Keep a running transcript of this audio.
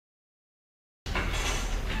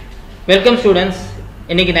Welcome students.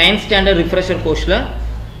 இன்னைக்கு 9th standard refresher courseல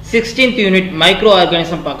 16th unit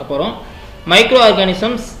microorganism பார்க்க போறோம்.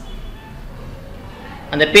 Microorganisms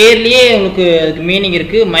அந்த பேர்லயே உங்களுக்கு அதுக்கு மீனிங்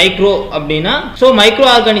இருக்கு. மைக்ரோ அப்படினா சோ மைக்ரோ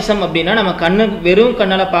ஆர்கானிசம் அப்படினா நம்ம கண்ணு வெறும்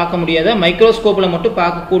கண்ணால பார்க்க முடியாத மைக்ரோஸ்கோப்ல மட்டும்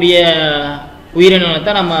பார்க்கக்கூடிய உயிரினங்களை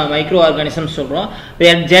தான் நம்ம மைக்ரோ ஆர்கானிசம்ஸ் சொல்றோம். They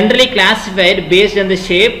are generally classified based on the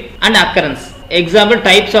shape and occurrence. Example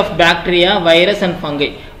types of bacteria, virus and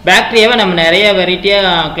fungi. பாக்டீரியாவை நம்ம நிறைய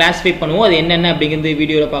வெரைட்டியாக கிளாஸிஃபை பண்ணுவோம். அது என்னென்ன அப்படிங்கிறது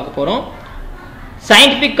வீடியோவில் பார்க்க போகிறோம்.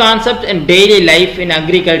 Scientific concept and daily life in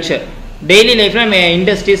agriculture. Daily லைஃப்பில் நம்ம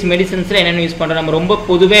இண்டஸ்ட்ரீஸ் மெடிசன்ஸில் என்னென்ன யூஸ் பண்ணுறோம். நம்ம ரொம்ப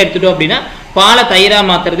பொதுவாக எடுத்துட்டோம் அப்படின்னா பாலை தயிராக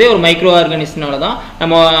மாற்றுறதே ஒரு மைக்ரோ ஆர்கானிசம்னால தான்.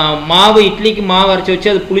 நம்ம மாவு இட்லிக்கு மாவு அரைச்சி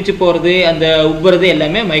வச்சு அது புளிச்சு போகிறது அந்த உப்புறது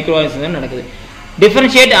எல்லாமே மைக்ரோ ஆர்கானிசம் தான் நடக்குது.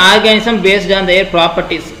 Differentiate organism based on their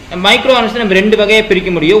properties. Micro organism நம்ம ரெண்டு வகையாக பிரிக்க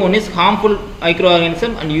முடியும். One is harmful micro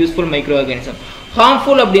organism and useful micro organism.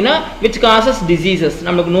 Harmful அப்படின்னா விச் காசஸ் டிசீசஸ்,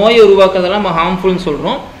 நம்மளுக்கு நோயை உருவாக்குறதெல்லாம் நம்ம ஹார்ம்ஃபுல்னு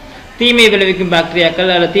சொல்கிறோம். தீமை விளைவிக்கும் பாக்டீரியாக்கள்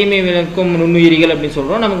அல்லது தீமை விளைவிக்கும் நுண்ணுயிரிகள் அப்படின்னு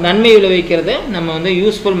சொல்கிறோம். நமக்கு நன்மை விளைவிக்கிறத நம்ம வந்து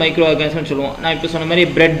யூஸ்ஃபுல் மைக்ரோ ஆர்கானிசம்னு சொல்லுவோம். நான் இப்போ சொன்ன மாதிரி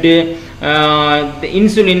பிரெட்டு,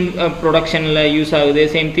 இன்சுலின் ப்ரொடக்ஷனில் யூஸ் ஆகுது.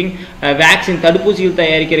 சேம் திங் வேக்சின் தடுப்பூசிகள்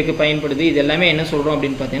தயாரிக்கிறதுக்கு பயன்படுது. இது எல்லாமே என்ன சொல்கிறோம்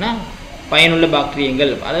அப்படின்னு பார்த்தீங்கன்னா பயனுள்ள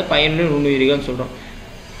பாக்டீரியங்கள், அதாவது பயனுள்ள நுண்ணுயிரிகள்னு சொல்கிறோம்.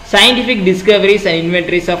 Scientific discoveries and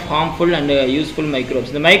inventories of harmful and useful microbes.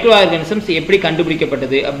 இந்த மைக்ரோ ஆர்கானிசம்ஸ் எப்படி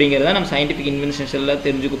கண்டுபிடிக்கப்பட்டது அப்படிங்கிறத நம்ம சயின்டிஃபிக் இன்வென்ஷன்ஸ்ல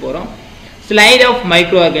தெரிஞ்சுக்க போகிறோம். Slide of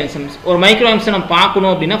micro organisms. ஒரு மைக்ரோ ஆர்கானிசம் நம்ம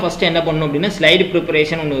பார்க்கணும் அப்படின்னா ஃபர்ஸ்ட் என்ன பண்ணணும் அப்படின்னா ஸ்லைடு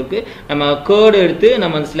ப்ரிப்பரேஷன் ஒன்று இருக்குது. நம்ம கேர்டு எடுத்து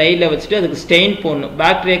நம்ம அந்த ஸ்லைடில் வச்சுட்டு அதுக்கு ஸ்டெயின் போடணும்.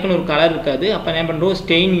 பாக்டீரியாக்குன்னு ஒரு கலர் இருக்காது. அப்போ என்ன பண்ணுறோம்,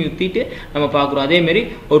 ஸ்டெயின் ஊற்றிட்டு நம்ம பார்க்குறோம். அதேமாரி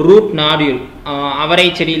ஒரு ரூட் நாடியூல், அவரை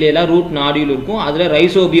செடியிலெல்லாம் ரூட் நாடியூல் இருக்கும். அதில்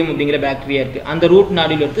ரைசோபியம் அப்படிங்கிற பாக்டீரியா இருக்குது. அந்த ரூட்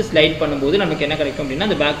நாடியூல் எடுத்து ஸ்லைட் பண்ணும்போது நமக்கு என்ன கிடைக்கும் அப்படின்னா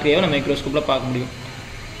அந்த பாக்டீரியாவை நம்ம மைக்ரோஸ்கோப்பில் பார்க்க முடியும்.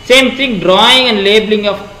 Same thing drawing and labelling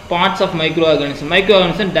of parts of micro organism. Micro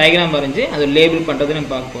organism diagram வரைஞ்சி அதை லேபிள் பண்ணுறது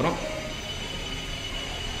நம்ம பார்க்க போகிறோம்.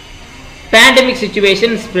 Pandemic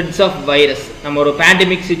situation spreads of virus. நம்ம ஒரு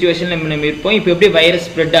பேண்டமிக் சிச்சுவேஷன் நம்ம இருப்போம். இப்போ எப்படி வைரஸ்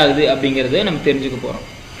ஸ்ப்ரெட் ஆகுது அப்படிங்கிறது நம்ம தெரிஞ்சுக்க போகிறோம்.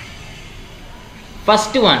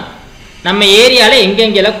 ஃபர்ஸ்ட் ஒன், நம்ம ஏரியாவில்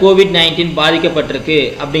எங்கெங்கெல்லாம் COVID-19 பாதிக்கப்பட்டிருக்கு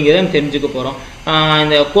அப்படிங்கிறத நம்ம தெரிஞ்சுக்க போகிறோம்.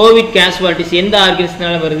 இந்த கோவிட் கேஷுவாலிட்டிஸ் எந்த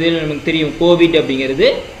ஆர்கனிசத்தினால வருது நமக்கு தெரியும். கோவிட் அப்படிங்கிறது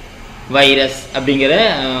வைரஸ் அப்படிங்கிற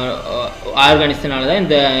ஆர்கானிசத்தினால தான்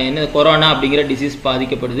இந்த என்ன கொரோனா அப்படிங்கிற டிசீஸ்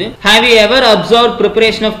பாதிக்கப்படுது. Have you ever observe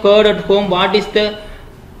preparation of curd at home? What is the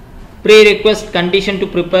pre-request condition to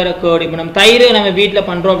prepare a curd? இப்போ நம்ம தயிர் நம்ம வீட்டில்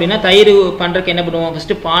பண்ணுறோம் அப்படின்னா தயிர் பண்ணுறதுக்கு என்ன பண்ணுவோம்,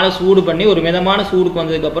 ஃபஸ்ட்டு பாலை சூடு பண்ணி ஒரு மிதமான சூடுக்கு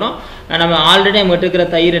வந்ததுக்கப்புறம் நம்ம ஆல்ரெடி நம்ம எடுக்கிற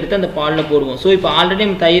தயிர் எடுத்து அந்த பாலில் போடுவோம். ஸோ இப்போ ஆல்ரெடி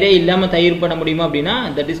நம்ம தயிரே இல்லாமல் தயிர் பண்ண முடியுமா அப்படின்னா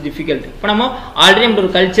தட் இஸ் டிஃபிகல்ட். இப்போ நம்ம ஆல்ரெடி நம்ம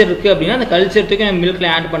ஒரு கல்ச்சர் இருக்குது அப்படின்னா அந்த கல்ச்சருக்கு நம்ம மில்கில்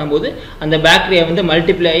ஆட் பண்ணும்போது அந்த பாக்டீரியா வந்து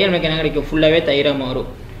மல்டிப்ளை ஆகி நமக்கு என்ன கிடைக்கும், ஃபுல்லாகவே தயிராக மாறும்.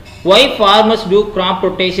 Y farmers two graph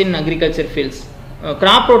rotation இன் அக்ரிகல்ச்சர் ஃபீல்ட்ஸ்?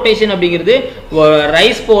 கிராப் ரொட்டேஷன் அப்படிங்கிறது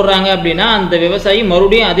ரைஸ் போடுறாங்க அப்படின்னா அந்த விவசாயி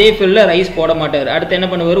மறுபடியும் அதே ஃபீல்டில் ரைஸ் போட மாட்டார். அடுத்து என்ன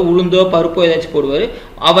பண்ணுவார், உளுந்தோ பருப்போ ஏதாச்சும் போடுவார்.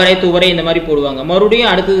 அவரை துவரை இந்த மாதிரி போடுவாங்க.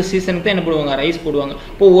 மறுபடியும் அடுத்தது சீசனுக்கு தான் என்ன போடுவாங்க, ரைஸ் போடுவாங்க.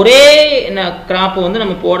 இப்போ ஒரே கிராப்பை வந்து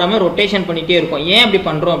நம்ம போடாமல் ரொட்டேஷன் பண்ணிகிட்டே இருக்கோம். ஏன் அப்படி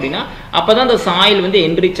பண்ணுறோம் அப்படின்னா அப்போ தான் அந்த சாயில் வந்து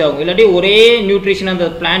என்ரிச் ஆகும். இல்லாட்டி ஒரே நியூட்ரிஷன் அந்த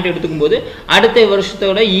பிளான்ட் எடுத்துக்கும் போது அடுத்த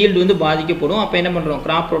வருஷத்தோட ஈல்டு வந்து பாதிக்கப்படும். அப்போ என்ன பண்ணுறோம்,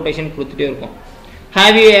 கிராப் ரொட்டேஷன் கொடுத்துட்டே இருக்கும்.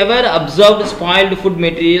 Have you ever observed spoiled food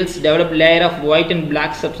materials develop layer of white and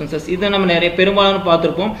black substances? இது நம்ம நிறைய பெரும்பாலும்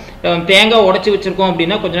பார்த்துருப்போம். தேங்காய் உடச்சி வச்சிருக்கோம்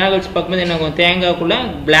அப்படின்னா கொஞ்ச நாள் கழிச்சு பார்க்கும்போது என்ன தேங்காய்க்குள்ள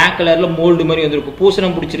பிளாக் கலர்ல மோல்டு மாதிரி வந்துருக்கும்,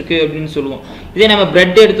 பூசணம் பிடிச்சிருக்கு அப்படின்னு சொல்லுவோம். இதே நம்ம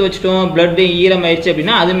பிரெட் எடுத்து வச்சுட்டோம், பிரெட் ஈரம் ஆயிடுச்சு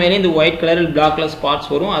அப்படின்னா அது மேலே இந்த white colour black colour spots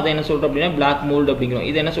வரும். அதை என்ன சொல்றோம் அப்படின்னா பிளாக் மோல்டு அப்படிங்கிறோம்.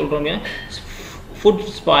 இது என்ன சொல்றோம் அப்படின்னா ஃபுட்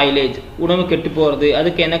ஸ்பாயிலேஜ், உணவு கெட்டு போகிறது.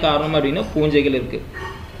 அதுக்கு என்ன காரணம் அப்படின்னா பூஞ்சைகள் இருக்கு.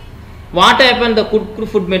 What happen the cooked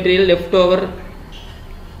food material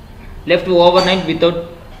left overnight without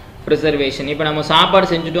preservation? இப்போ நம்ம சாப்பாடு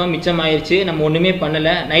செஞ்சுட்டோம், மிச்சம் ஆயிடுச்சு, நம்ம ஒன்றுமே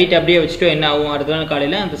பண்ணலை, நைட் அப்படியே வச்சுட்டோம், என்ன ஆகும், அடுத்த நாள்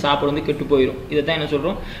காலையில் அந்த சாப்பாடு வந்து கெட்டு போயிடும். இதை தான் என்ன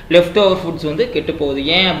சொல்கிறோம், லெஃப்ட் ஓவர் ஃபுட்ஸ் வந்து கெட்டு போகுது.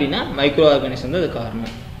 ஏன் அப்படின்னா மைக்ரோ ஆர்கானிசம் வந்து அது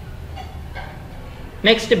காரணம்.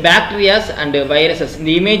 Next bacterias and viruses.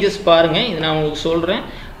 இந்த இமேஜஸ் பாருங்கள், இது நான் உங்களுக்கு சொல்கிறேன்.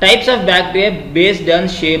 Types of bacteria based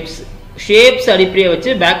on shapes அடிப்படையை வச்சு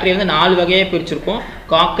பாக்டீரியா வந்து 4 வகையாக பிரிச்சிருக்கோம்.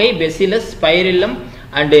 காக்கை, பெசிலஸ், ஸ்பைரில்லம்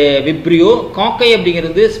அண்டு விப்ரியோ. காக்கை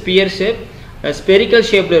அப்படிங்கிறது ஸ்பியர் ஷேப், ஸ்பெரிக்கல்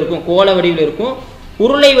ஷேப்பில் இருக்கும், கோள வடிவில் இருக்கும்.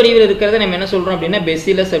 உருளை வடிவில் இருக்கிறத நம்ம என்ன சொல்கிறோம் அப்படின்னா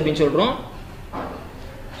பெசிலஸ் அப்படின்னு சொல்கிறோம்.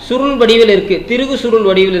 சுருள் வடிவில் இருக்குது, திருகு சுருள்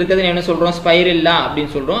வடிவில் இருக்கிறத என்ன சொல்கிறோம், ஸ்பைரில்லா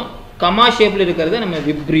அப்படின்னு சொல்கிறோம். கமா ஷேப்பில் இருக்கிறத நம்ம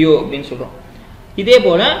விப்ரியோ அப்படின்னு சொல்கிறோம். இதே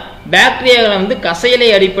போல் பாக்டீரியாவை வந்து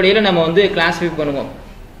கசையலை அடிப்படையில் நம்ம வந்து கிளாஸிஃபை பண்ணுவோம்.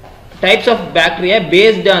 Types of bacteria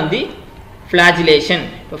based on the ஃப்ளாஜிலேஷன்.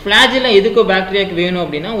 இப்போ ஃப்ளாஜிலா எதுக்கோ பாக்டீரியாவுக்கு வேணும்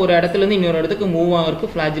அப்படின்னா ஒரு இடத்துலேருந்து இன்னொரு இடத்துக்கு மூவ் ஆகிறதுக்கு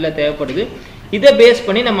ஃப்ளாஜிலா தேவைப்படுது. இதை பேஸ்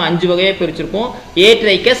பண்ணி நம்ம 5 வகையாக பிரிச்சிருக்கோம். ஏ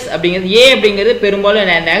ட்ரைக்கஸ் அப்படிங்கிறது, ஏ அப்படிங்கிறது பெரும்பாலும்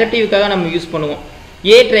நெகட்டிவ்க்காக நம்ம யூஸ் பண்ணுவோம்.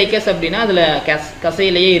 ஏ ட்ரைக்கஸ் அப்படின்னா அதில்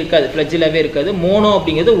கசையிலேயே இருக்காது, ஃப்ளஜிலாவே இருக்காது. மோனோ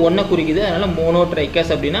அப்படிங்கிறது ஒன்றை குறிக்குது, அதனால் மோனோ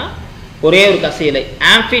ட்ரைக்கஸ் அப்படின்னா ஒரே ஒரு கசையிலை.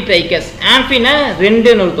 ஆம்பி ட்ரைக்கஸ், ஆம்பினா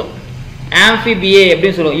ரெண்டுன்னு அர்த்தம். ஆம்பிபிஏ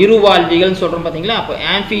அப்படின்னு சொல்லுவோம், இருவாழ்விகள்னு சொல்கிறோம் பார்த்தீங்களா. அப்போ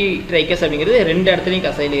ஆம்பி ட்ரைக்கஸ் அப்படிங்கிறது ரெண்டு இடத்துலையும்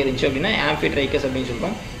கசையில இருந்துச்சு அப்படின்னா ஆம்பி ட்ரைக்கஸ் அப்படின்னு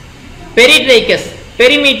சொல்கிறோம். பெரிட்ரைக்கஸ்,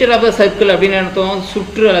 பெரிமீட்டர் ஆஃப் சர்க்கிள் அப்படின்னு அர்த்தம்,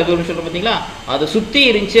 சுற்று அளவு அப்படின்னு சொல்கிறோம் பார்த்தீங்களா. அதை சுற்றி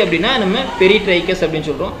இருந்துச்சு அப்படின்னா நம்ம பெரிட்ரைக்கஸ் அப்படின்னு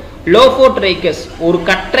சொல்கிறோம். லோஃபோட்ரைக்கஸ், ஒரு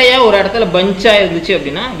கற்றையாக ஒரு இடத்துல பஞ்சாக இருந்துச்சு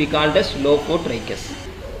அப்படின்னா we called as லோஃபோட்ரைக்கஸ்.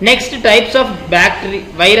 Next types of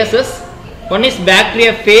viruses. One is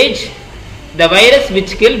bacteriophage, the virus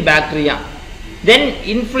which kill bacteria. Then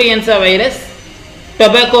influenza virus,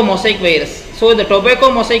 tobacco mosaic virus. So the tobacco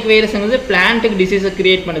mosaic virus is plant disease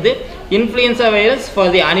create பண்ணுது. Influenza virus for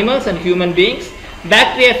the animals and human beings,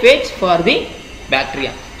 bacteriophage for the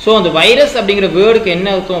bacteria. So அந்த virus அப்படிங்கிற வேர்டுக்கு என்ன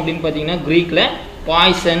அர்த்தம் அப்படின்னு பார்த்தீங்கன்னா கிரீக்கில்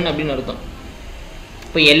poison அப்படின்னு அர்த்தம்.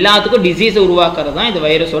 இப்போ எல்லாத்துக்கும் டிசீஸை உருவாக்குறது தான் இந்த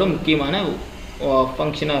வைரஸோட முக்கியமான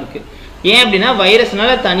ஃபங்க்ஷனாக இருக்குது. ஏன் அப்படின்னா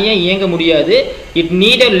வைரஸ்னால தனியாக இயங்க முடியாது. It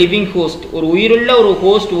need a living host, ஒரு உயிருள்ள ஒரு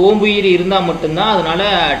ஹோஸ்ட் ஓம்புயிர் இருந்தால் மட்டும்தான் அதனால்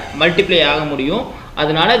மல்டிப்ளை ஆக முடியும்.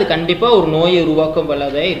 அதனால் அது கண்டிப்பாக ஒரு நோயை உருவாக்க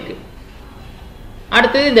வல்லதாக இருக்குது.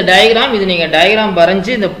 அடுத்தது இந்த டயக்ராம், இது நீங்கள் டயக்ராம்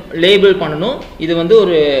வரைஞ்சி இந்த லேபிள் பண்ணணும். இது வந்து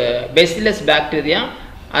ஒரு பெசிலஸ் பாக்டீரியா,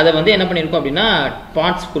 அதை வந்து என்ன பண்ணியிருக்கோம் அப்படின்னா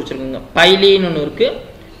பார்ட்ஸ் குறிச்சிருக்குங்க. பைலின்னு ஒன்று இருக்குது,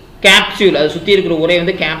 கேப்சூல், அதை சுற்றி இருக்கிற உரை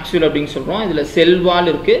வந்து கேப்சூல் அப்படின்னு சொல்கிறோம். இதில் செல் வால்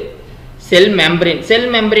இருக்குது, செல் மெம்பரின். செல்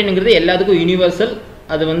மெம்பரின்ங்கிறது எல்லாத்துக்கும் யூனிவர்சல்,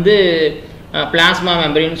 அது வந்து பிளாஸ்மா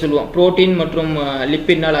மெம்பரின்னு சொல்லுவோம். புரோட்டீன் மற்றும்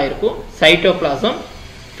லிப்பிட்னால் ஆயிருக்கும். சைட்டோபிளாசம்,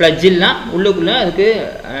 ஃப்ளஜில்லா, உள்ளுக்குள்ளே அதுக்கு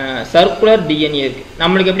சர்க்குலர் டிஎன்ஏ இருக்குது.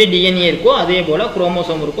 நம்மளுக்கு எப்படி டிஎன்ஏ இருக்கோ அதே போல்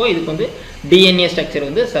குரோமோசோம் இருக்கோ, இதுக்கு வந்து டிஎன்ஏ ஸ்ட்ரக்சர்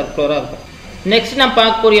வந்து சர்க்குலராக இருக்கும். நெக்ஸ்ட் நம்ம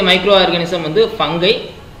பார்க்கக்கூடிய மைக்ரோ ஆர்கானிசம் வந்து ஃபங்கை,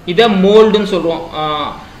 இதை மோல்டுன்னு சொல்லுவோம்.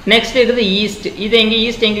 நெக்ஸ்ட் இருக்குது ஈஸ்ட். இது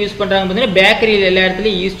ஈஸ்ட் எங்கே யூஸ் பண்ணுறாங்க பார்த்தீங்கன்னா பேக்கரியில் எல்லா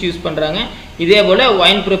இடத்துலையும் ஈஸ்ட் யூஸ் பண்ணுறாங்க. இதே போல்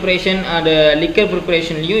wine preparation and liquor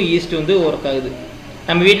ப்ரிப்பரேஷன்லையும் east வந்து ஒர்க் ஆகுது.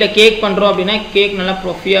 நம்ம வீட்டில் கேக் பண்ணுறோம் அப்படின்னா கேக் நல்லா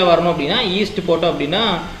பஃபியாக வரணும் அப்படின்னா ஈஸ்ட் போட்டோம் அப்படின்னா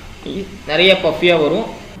நிறைய பஃபியாக வரும்.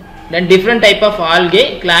 தென் different type of algae,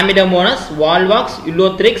 Chlamydomonas, volvox,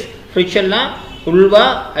 யுலோத்ரிக்ஸ், ஃப்ரிக்ஷெல்லா, Ulva,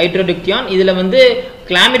 ஹைட்ரோடிக்டியான். இதில் வந்து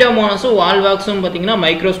கிளாமிடோமோனஸும் வால்வாக்ஸும் பார்த்தீங்கன்னா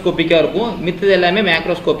மைக்ரோஸ்கோப்பிக்காக இருக்கும், மித்தது எல்லாமே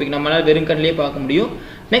மேக்ரோஸ்கோப்பிக், நம்மளால் வெறும் கண்ணிலே பார்க்க முடியும்.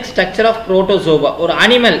 நெக்ஸ்ட் ஸ்ட்ரக்சர் ஆஃப் புரோட்டோசோவா, ஒரு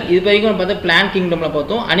அனிமல். இது வரைக்கும் பார்த்தா பிளான்ட் கிங்டமில்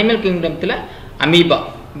பார்த்தோம். Animal கிங்டத்தில் amoeba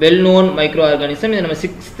well known micro organism. இது நம்ம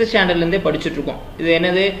 6th ஸ்டாண்டர்ட்லேருந்தே படிச்சுட்டு இருக்கோம். இது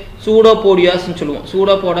என்னது சூடோபோடியாஸ்ன்னு சொல்லுவோம்.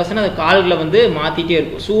 சூடோபோடாஸ்ன்னு அது கால்களை வந்து மாற்றிட்டே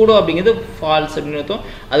இருக்கும். சூடோ அப்படிங்கிறது ஃபால்ஸ் அப்படின்னு அர்த்தம்.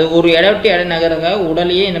 அது ஒரு இடவிட்டு இடம் நகரங்க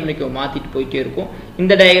உடலையே என்ன பண்ணிக்கும் மாற்றிட்டு போயிட்டே இருக்கும்.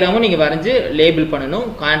 இந்த டயக்ராமும் நீங்கள் வரைஞ்சி லேபிள் பண்ணணும்.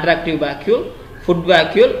 கான்ட்ராக்டிவ் vacuole, food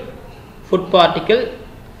vacuole, food particle,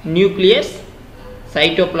 nucleus,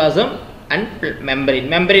 cytoplasm and மெம்பரின்.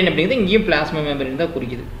 மெம்பரின் அப்படிங்கிறது இங்கேயும் பிளாஸ்மா மெம்பரின் தான்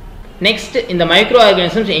குறிக்குது. நெக்ஸ்ட் இந்த மைக்ரோ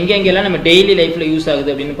ஆர்கானிசம்ஸ் எங்கெங்கெல்லாம் நம்ம டெய்லி லைஃப்பில் யூஸ் ஆகுது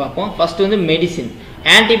அப்படின்னு பார்ப்போம். ஃபர்ஸ்ட் வந்து medicine,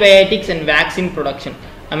 antibiotics and vaccine production.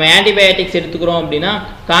 நம்ம ஆன்டிபயோட்டிக்ஸ் எடுத்துக்கிறோம் அப்படின்னா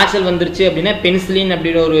காய்ச்சல் வந்துருச்சு அப்படின்னா பென்சிலின்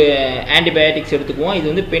அப்படின்னு ஒரு ஆன்டிபயோட்டிக்ஸ் எடுத்துக்குவோம். இது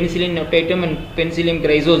வந்து பென்சிலின் நொட்டேட்டம் அண்ட் பென்சிலின்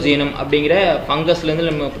கிரைசோஜீனம் அப்படிங்கிற ஃபங்கஸ்லேருந்து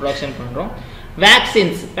நம்ம ப்ரொடக்ஷன் பண்ணுறோம்.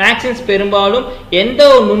 வேக்சின்ஸ் பெரும்பாலும் எந்த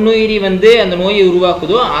ஒரு நுண்ணுயிரி வந்து அந்த நோயை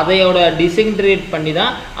உருவாக்குதோ அதையோட டிசின்டரேட் பண்ணி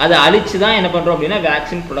தான் அதை அழிச்சு தான் என்ன பண்ணுறோம் அப்படின்னா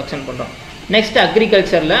வேக்சின் ப்ரொடக்ஷன் பண்ணுறோம். Next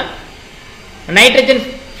அக்ரிகல்ச்சரில் nitrogen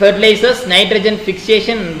fertilisers, nitrogen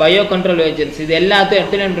fixation, bio control agents, இது எல்லாத்தையும்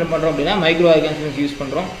எடுத்து என்ன பண்ணுறோம் அப்படின்னா மைக்ரோ ஆர்கானிசம்ஸ் யூஸ்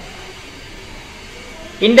பண்ணுறோம்.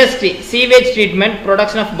 Industry, sewage treatment,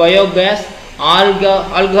 production of biogas,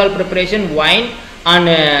 alcohol preparation, wine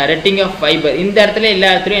and red ink of fibre. இந்த இடத்துல எல்லா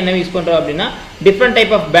இடத்துலையும் என்ன யூஸ் பண்ணுறோம் அப்படின்னா different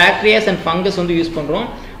type of bacterias and fungus வந்து யூஸ் பண்ணுறோம்.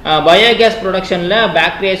 பயோகேஸ் ப்ரொடக்ஷனில்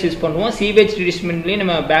பாக்டீரியாஸ் யூஸ் பண்ணுவோம். சீவேஜ் ட்ரீட்மெண்ட்லேயும்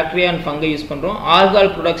நம்ம பாக்டீரியா அண்ட் ஃபங்கை யூஸ் பண்ணுறோம்.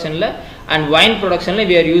 ஆல்கஹால் ப்ரொடக்ஷனில் அண்ட் வைன் ப்ரொடக்ஷனில்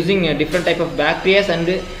we are using different type of bacterias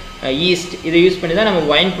and east. இதை யூஸ் பண்ணி தான் நம்ம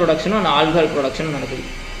வைன் ப்ரொடக்ஷனும் அண்ட் ஆல்கஹால் ப்ரொடக்ஷனும் நடக்குது.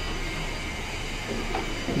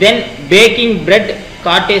 தென் packing bread,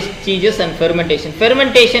 cottage Jesus and fermentation.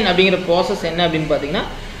 Fermentation அப்படிங்கிற ப்ராசஸ் என்ன அப்படின்னு பார்த்தீங்கன்னா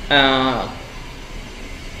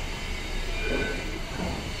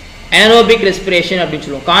anaerobic respiration அப்படின்னு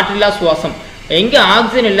சொல்லுவோம். காற்றில்லா சுவாசம், எங்கே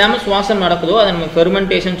ஆக்சிஜன் இல்லாமல் சுவாசம் நடக்குதோ அதை நம்ம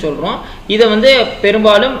ஃபெர்மெண்டேஷன் சொல்கிறோம். இதை வந்து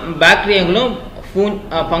பெரும்பாலும் பாக்டீரியாங்களும்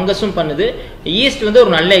ஃபங்கஸும் பண்ணுது. ஈஸ்ட் வந்து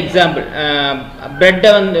ஒரு நல்ல எக்ஸாம்பிள். பிரெட்டை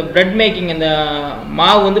வந்து பிரெட் மேக்கிங், அந்த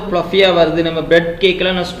மாவு வந்து ப்ளஃபியாக வருது, நம்ம பிரெட்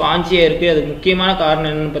கேக்கெல்லாம் நம்ம ஸ்பாஞ்சியாக இருக்குது. அதுக்கு முக்கியமான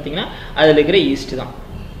காரணம் என்னென்னு பார்த்தீங்கன்னா அதில் இருக்கிற ஈஸ்ட் தான்.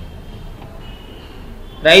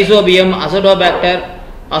 ரைசோபியம், அசடோபாக்டர்,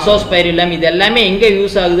 அசோஸ்பைரிலம், இது எல்லாமே எங்கே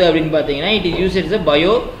யூஸ் ஆகுது அப்படின்னு பார்த்தீங்கன்னா it is use it's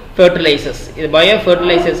bio fertilisers. இது பயோ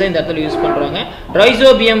ஃபெர்டிலைசர்ஸை இந்த இடத்துல யூஸ் பண்ணுறாங்க.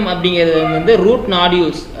 ரைசோபியம் அப்படிங்கிறது வந்து ரூட்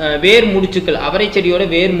நாடியூல்ஸ், வேர் முடிச்சுக்கள், அவரை செடியோட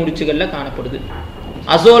வேர் முடிச்சுகளில் காணப்படுது.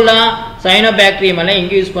 அசோலா சைனோபாக்டீரியம் எல்லாம்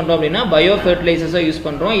எங்கே யூஸ் பண்ணுறோம் அப்படின்னா பயோ ஃபெர்டிலைசர்ஸாக யூஸ்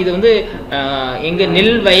பண்ணுறோம். இது வந்து எங்கள்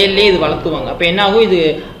நெல் வயல்லே இது வளர்த்துவாங்க. அப்போ என்ன ஆகும், இது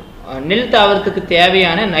நெல் தாவரத்துக்கு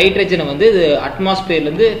தேவையான நைட்ரஜனை வந்து இது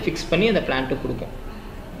அட்மாஸ்பியர்லேருந்து ஃபிக்ஸ் பண்ணி அந்த பிளான்ட்டுக்கு கொடுக்கும்.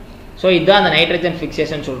 ஸோ இதுதான் அந்த நைட்ரஜன்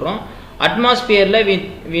ஃபிக்சேஷன் சொல்கிறோம். அட்மாஸ்பியரில்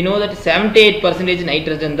வி நோ தட் 78%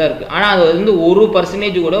 நைட்ரஜன் தான் இருக்குது. ஆனால் அது வந்து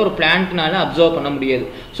 1% கூட ஒரு பிளான்ட்னால அப்சர்வ் பண்ண முடியாது.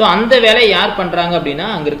 ஸோ அந்த வேலையை யார் பண்ணுறாங்க அப்படின்னா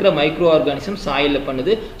அங்கே இருக்கிற மைக்ரோ ஆர்கானிசம் சாயிலில்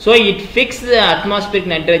பண்ணுது. So it fix the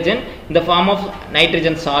atmospheric nitrogen இந்த form of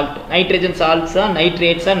nitrogen salt. Nitrogen சால்ட்ஸாக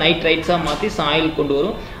நைட்ரைட்ஸாக மாற்றி சாயில் கொண்டு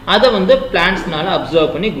வரும். அதை வந்து பிளான்ட்ஸ்னால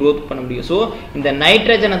அப்சர்வ் பண்ணி க்ரோத் பண்ண முடியும். ஸோ இந்த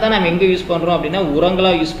நைட்ரஜனை தான் நம்ம எங்கே யூஸ் பண்ணுறோம் அப்படின்னா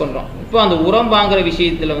உரங்களாக யூஸ் பண்ணுறோம். இப்போ அந்த உரம் வாங்குற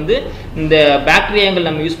விஷயத்தில் வந்து இந்த பாக்டீரியாங்கள்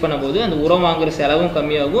நம்ம யூஸ் பண்ணும்போது அந்த உரம் வாங்குற செலவும்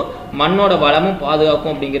கம்மியாகும், மண்ணோட வளமும்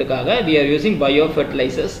பாதுகாக்கும். அப்படிங்கிறதுக்காக we are using bio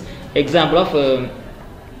fertilizers. Example of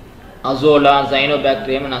azolla,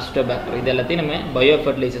 cyanobacterium and அசிட்டோபாக்டீரியம் இது எல்லாத்தையும் நம்ம பயோ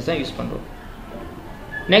ஃபெர்டிலைசர்ஸாக யூஸ் பண்ணுறோம்.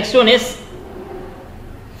 Next one is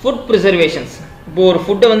food ப்ரிசர்வேஷன்ஸ். இப்போ ஒரு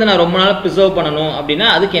ஃபுட்டை வந்து நான் ரொம்ப நாள் ப்ரிசர்வ் பண்ணணும் அப்படின்னா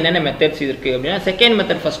அதுக்கு என்னென்ன மெத்தட்ஸ் இருக்குது அப்படின்னா செகண்ட்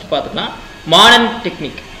மெத்தட் ஃபர்ஸ்ட் பார்த்துக்கலாம். மாடர்ன்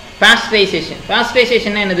டெக்னிக்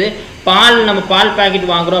பாஸ்டரைசேஷன் என்னது, நம்ம பால்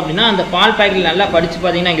பாக்கெட் வாங்குறோம் அப்படின்னா அந்த பால் பாக்கெட் நல்லா படித்து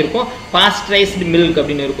பார்த்தீங்கன்னா இங்கே இருக்கும் பாஸ்டரைஸ்டு மில்க்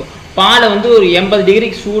அப்படின்னு இருக்கும். பாலை வந்து ஒரு 80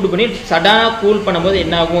 டிகிரிக்கு சூடு பண்ணி சடனாக கூல் பண்ணும்போது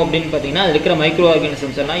என்ன ஆகும் அப்படின்னு பார்த்தீங்கன்னா அது இருக்கிற மைக்ரோ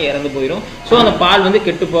ஆர்கானிசம்ஸ் எல்லாம் இறந்து போயிடும். ஸோ அந்த பால் வந்து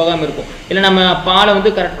கெட்டு போகாமல் இருக்கும். இல்லை நம்ம பாலை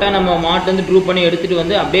வந்து கரெக்டாக நம்ம மாட்டிலேருந்து ட்ரூ பண்ணி எடுத்துகிட்டு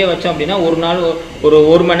வந்து அப்படியே வச்சோம் அப்படின்னா ஒரு நாள் ஒரு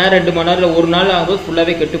 1 மணி நேரம் 2 மணி நேரம் இல்லை ஒரு நாள் ஆகும்போது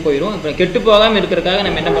ஃபுல்லாகவே கெட்டு போயிடும். இப்போ கெட்டு போகாமல் இருக்கிறதுக்காக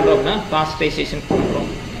நம்ம என்ன பண்ணுறோம் அப்படின்னா பாஸ்டரைசேஷன் பண்ணுறோம்.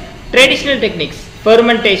 Traditional techniques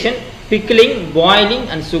fermentation, pickling, boiling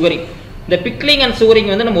and sugaring. இந்த பிக்லிங் அண்ட் சுகரிங்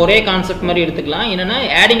வந்து நம்ம ஒரே கான்செப்ட் மாதிரி எடுத்துக்கலாம். என்னன்னா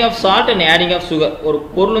adding of salt and adding of sugar. ஒரு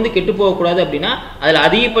பொருள் வந்து கெட்டு போகக்கூடாது அப்படின்னா அதில்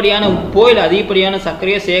அதிகப்படியான உப்போ இல்லை அதிகப்படியான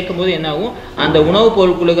சர்க்கரையோ சேர்க்கும் போது என்ன ஆகும், அந்த உணவுப்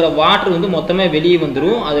பொருளுக்குள்ள இருக்கிற வாட்டர் வந்து மொத்தமே வெளியே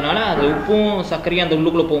வந்துடும். அதனால அந்த உப்பும் சர்க்கரையும் அந்த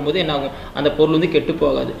உள்ளுக்குள்ளே போகும்போது என்ன ஆகும், அந்த பொருள் வந்து கெட்டு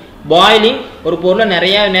போகாது. பாயிலிங், ஒரு பொருளை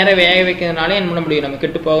நிறைய நேரம் வேக வைக்கிறதுனால என்ன பண்ண முடியும், நம்ம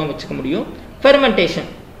கெட்டு போகாமல் வச்சுக்க முடியும். ஃபெர்மெண்டேஷன்,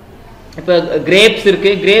 இப்போ கிரேப்ஸ்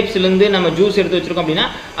இருக்குது, கிரேப்ஸ்லேருந்து நம்ம ஜூஸ் எடுத்து வச்சுருக்கோம் அப்படின்னா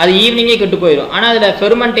அது ஈவினிங்கே கெட்டு போயிடும். ஆனால் அதில்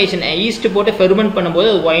ஃபெர்மெண்டேஷன் ஈஸ்ட் போட்டு ஃபெர்மெண்ட் பண்ணும்போது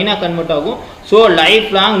அது ஒயினாக கன்வெர்ட் ஆகும். ஸோ லைஃப்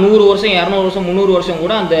லாங் 100 வருஷம் 200 வருஷம் 300 வருஷம்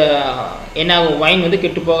கூட அந்த என்ன ஆகும், ஒயின் வந்து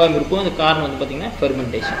கெட்டு போகாமல் இருக்கும். அது காரணம் வந்து பார்த்திங்கன்னா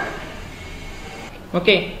ஃபெர்மெண்டேஷன்.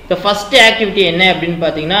 ஓகே, இந்த ஃபஸ்ட் ஆக்டிவிட்டி என்ன அப்படின்னு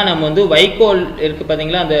பார்த்தீங்கன்னா நம்ம வந்து வைக்கோல் இருக்குது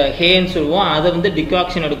பார்த்தீங்களா, அந்த ஹேன்னு சொல்லுவோம், அதை வந்து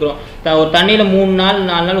டிகாக்ஷன் எடுக்கிறோம். ஒரு தண்ணியில் 3 நாள்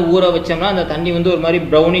 4 நாள் ஊற வச்சோம்னா அந்த தண்ணி வந்து ஒரு மாதிரி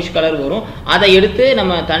ப்ரௌனிஷ் கலர் வரும். அதை எடுத்து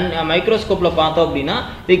நம்ம மைக்ரோஸ்கோப்பில் பார்த்தோம் அப்படின்னா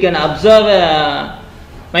we can observe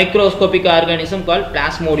microscopic organism call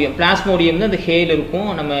plasmodium. Plasmodium வந்து அந்த ஹேல் இருக்கும்,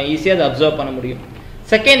 நம்ம ஈஸியாக அதை அப்சர்வ் பண்ண முடியும்.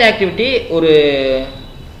 செகண்ட் ஆக்டிவிட்டி ஒரு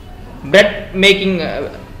பிரெட் மேக்கிங்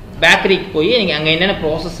பேக்கரிக்கு போய் நீங்கள் அங்கே என்னென்ன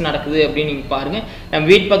ப்ராசஸ் நடக்குது அப்படின்னு நீங்கள் பாருங்கள். நம்ம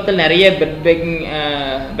வீட்டு பக்கத்தில் நிறைய பிரெட் பேக்கிங்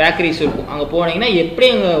பேக்கரிஸ் இருக்கும். அங்கே போனீங்கன்னா எப்படி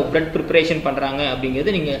அங்கே பிரெட் ப்ரிப்பரேஷன் பண்ணுறாங்க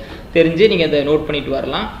அப்படிங்கிறது நீங்கள் தெரிஞ்சு நீங்கள் அதை நோட் பண்ணிட்டு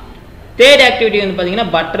வரலாம். தேர்ட் ஆக்டிவிட்டி வந்து பார்த்தீங்கன்னா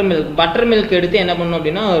பட்டர் மில்க் எடுத்து என்ன பண்ணணும்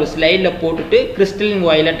அப்படின்னா ஒரு ஸ்லைடில் போட்டுட்டு கிறிஸ்டலின்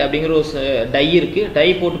வயலட் அப்படிங்கிற ஒரு டை இருக்குது, டை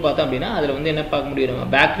போட்டு பார்த்தோம் அப்படின்னா அதில் வந்து என்ன பார்க்க முடியும், நம்ம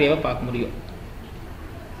பேக்டீரியாவை பார்க்க முடியும்.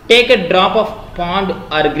 Take a drop of bond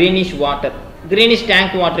R greenish water, greenish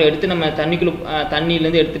tank water எடுத்து நம்ம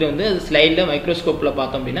தண்ணியிலேருந்து எடுத்துகிட்டு வந்து அது ஸ்லைடில் மைக்ரோஸ்கோப்பில்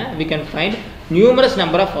பார்த்தோம் அப்படின்னா we can find numerous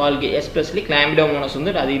number of algae, especially chlamydomonas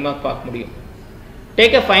வந்து அதிகமாக பார்க்க முடியும்.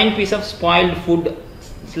 Take a fine piece of spoiled food,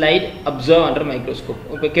 slide, observe under microscope.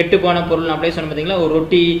 இப்போ கெட்டு போன பொருள் அப்படியே சொன்ன பார்த்தீங்களா, ஒரு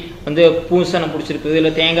ரொட்டி வந்து பூசணம் பிடிச்சிருக்குது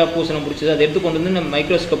இல்லை தேங்காய் பூசணம் பிடிச்சது, அதை எடுத்து கொண்டு வந்து நம்ம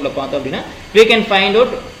மைக்ரோஸ்கோப்பில் பார்த்தோம் அப்படின்னா we can find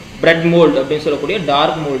out bread mold அப்படின்னு சொல்லக்கூடிய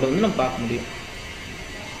டார்க் மோல்டு வந்து நம்ம பார்க்க முடியும்.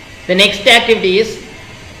 The next activity is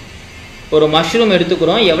ஒரு மஷ்ரூம்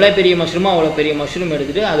எடுத்துக்கிறோம், எவ்வளோ பெரிய மஷ்ரூமோ அவ்வளோ பெரிய மஷ்ரூம்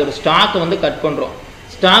எடுத்துகிட்டு அதோட ஸ்டாக்கை வந்து கட் பண்ணுறோம்.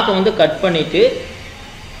 ஸ்டாக்கை வந்து கட் பண்ணிவிட்டு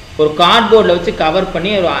ஒரு கார்ட்போர்டில் வச்சு கவர்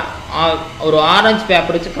பண்ணி ஒரு ஆரஞ்சு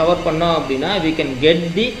பேப்பர் வச்சு கவர் பண்ணோம் அப்படின்னா we can get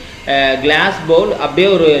the glass bowl. அப்படியே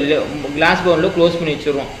ஒரு கிளாஸ் பவுலில் க்ளோஸ் பண்ணி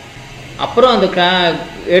வச்சுருவோம். அப்புறம் அந்த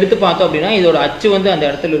எடுத்து பார்த்தோம் அப்படின்னா இதோட அச்சு வந்து அந்த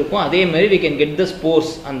இடத்துல இருக்கும். அதே மாதிரி we can get the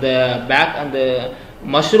spores, அந்த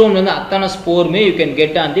மஷ்ரூம் வந்து அத்தனை ஸ்போருமே you can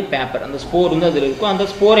get on the paper. அந்த ஸ்போர் வந்து அதில் இருக்கும். அந்த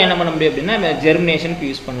ஸ்போர் என்ன பண்ண முடியும் அப்படின்னா ஜெர்மினேஷனுக்கு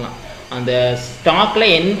யூஸ் பண்ணலாம். அந்த ஸ்டாக்கில்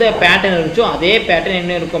எந்த பேட்டர்ன் இருந்துச்சோ அதே பேட்டர்ன்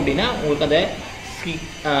என்ன இருக்கும் அப்படின்னா உங்களுக்கு அந்த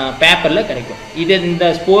பேப்பரில் கிடைக்கும். இந்த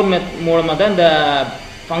ஸ்போர் மூலமாக தான் இந்த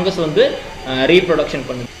ஃபங்கஸ் வந்து ரீப்ரொடக்ஷன்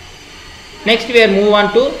பண்ணுது. Next we are move on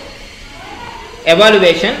to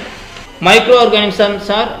evaluation. Microorganisms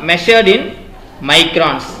are measured in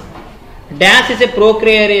microns. Dash is a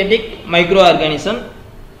prokaryotic microorganism,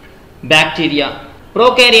 bacteria.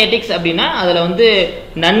 Prokaryotics அப்படின்னா அதில் வந்து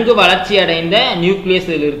நன்கு வளர்ச்சி அடைந்த நியூக்ளியஸ்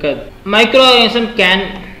இதில் இருக்காது. Microorganism can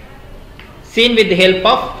seen with the help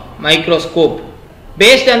of microscope.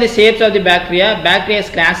 Based on the shapes of the bacteria is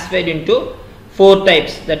classified into 4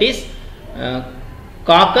 types. That is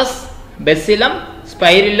coccus, bacillum,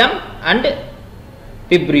 spirillum and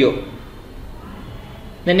vibrio.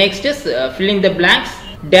 The next is filling the blanks.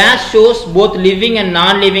 Dash shows both living and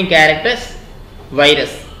non-living characters.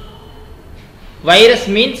 Virus. Virus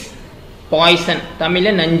means poison. Tamil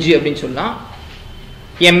nanji அப்படினு சொல்லலாம்.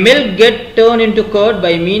 A milk get turned into curd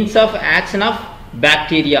by means of action of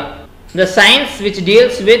bacteria. The science which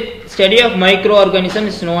deals with study of microorganisms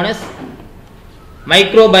is known as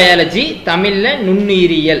microbiology. தமிழ்ல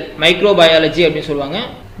நுண்ணுயிரியல் microbiology அப்படினு சொல்வாங்க.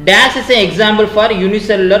 Dash is an example for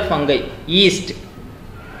unicellular fungi. Yeast.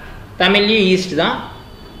 தமிழ்ல yeast தான்.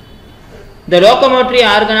 The locomotory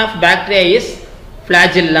organ of bacteria is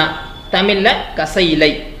flagella. தமிழ்ல கசை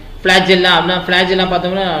இலை. flagella அப்படினா flagella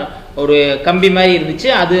பார்த்தோம்னா ஒரு கம்பி மாதிரி இருந்துச்சு,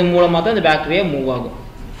 அது மூலமா தான் இந்த பாக்டீரியா மூவ் ஆகும்.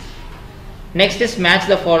 Next is match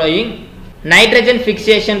the following. Nitrogen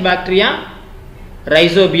fixation bacteria,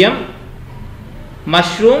 rhizobium,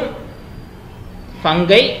 mushroom,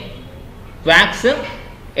 fungi, vaccine,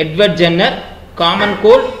 Edward Jenner, common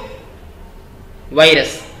cold,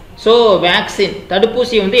 virus. So vaccine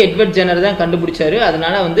தடுப்பூசி வந்து எட்வர்ட் ஜென்னர் தான் கண்டுபிடிச்சாரு,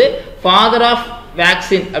 அதனால வந்து ஃபாதர் ஆஃப்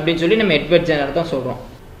வேக்சின் அப்படின்னு சொல்லி நம்ம எட்வர்ட் ஜென்னர் தான் சொல்றோம்.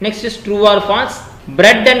 Next is true or false.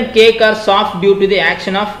 Bread and cake are soft due to the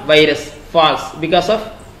action of virus. False, because of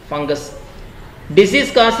fungus. Disease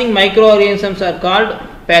causing microorganisms are called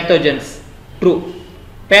pathogens. True.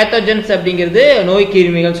 Pathogens அப்படிங்கிறது நோய்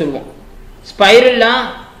கிருமிகள் சொல்லுவோம். Spirilla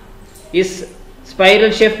is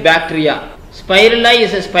spiral shaped bacteria. Spirilla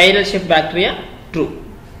is a spiral shaped bacteria. True.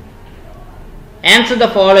 Answer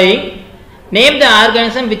the following. Name the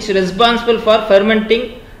organism which is responsible for fermenting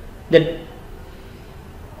the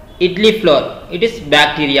idli flour. It is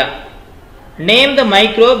bacteria. Name the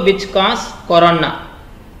microbe which cause corona.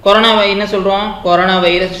 Corona என்ன சொல்றோம்? Corona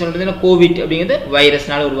virus சொல்றதுன்னா COVID அப்படிங்கிறது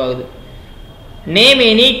வைரஸ்னால உருவாகுது. Name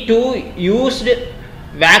any two used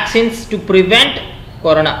vaccines to prevent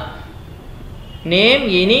corona. Name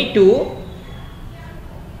any two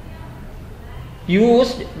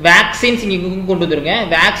used vaccines. இங்க கொண்டு வந்துருங்க.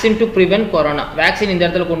 Vaccine to prevent corona. Vaccine இந்த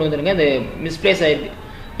இடத்துல கொண்டு வந்துருங்க. அது மிஸ்பிளேஸ் ஆயிருக்கு.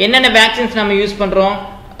 என்னென்ன வேக்சின்ஸ் நம்ம யூஸ் பண்றோம்?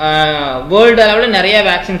 வேர்ல்டு அளவில் நிறைய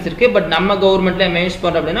வேக்சின்ஸ் இருக்கு, பட் நம்ம கவர்மெண்ட்ல யூஸ்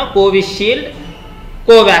பண்றோம் அப்படின்னா கோவிஷீல்டு,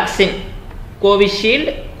 கோவேக்சின்.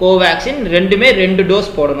 கோவிஷீல்டு, கோவேக்சின் ரெண்டுமே 2 டோஸ்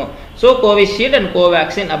போடணும். ஸோ கோவிஷீல்டு அண்ட்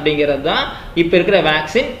கோவேக்சின் அப்படிங்கிறது தான் இப்போ இருக்கிற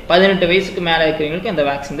வேக்சின். 18 வயசுக்கு மேலே இருக்கிறவங்களுக்கு அந்த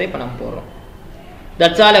வேக்சின் தான் இப்போ நம்ம போடுறோம்.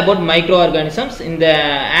 That's all about micro organisms. இந்த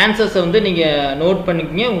ஆன்சர்ஸை வந்து நீங்கள் நோட்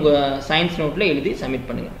பண்ணிக்கிங்க, உங்கள் சயின்ஸ் நோட்டில் எழுதி சப்மிட்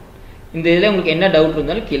பண்ணுங்கள். இந்த இதில் உங்களுக்கு என்ன டவுட்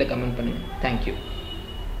இருந்தாலும் கீழே கமெண்ட் பண்ணுங்கள். தேங்க்யூ.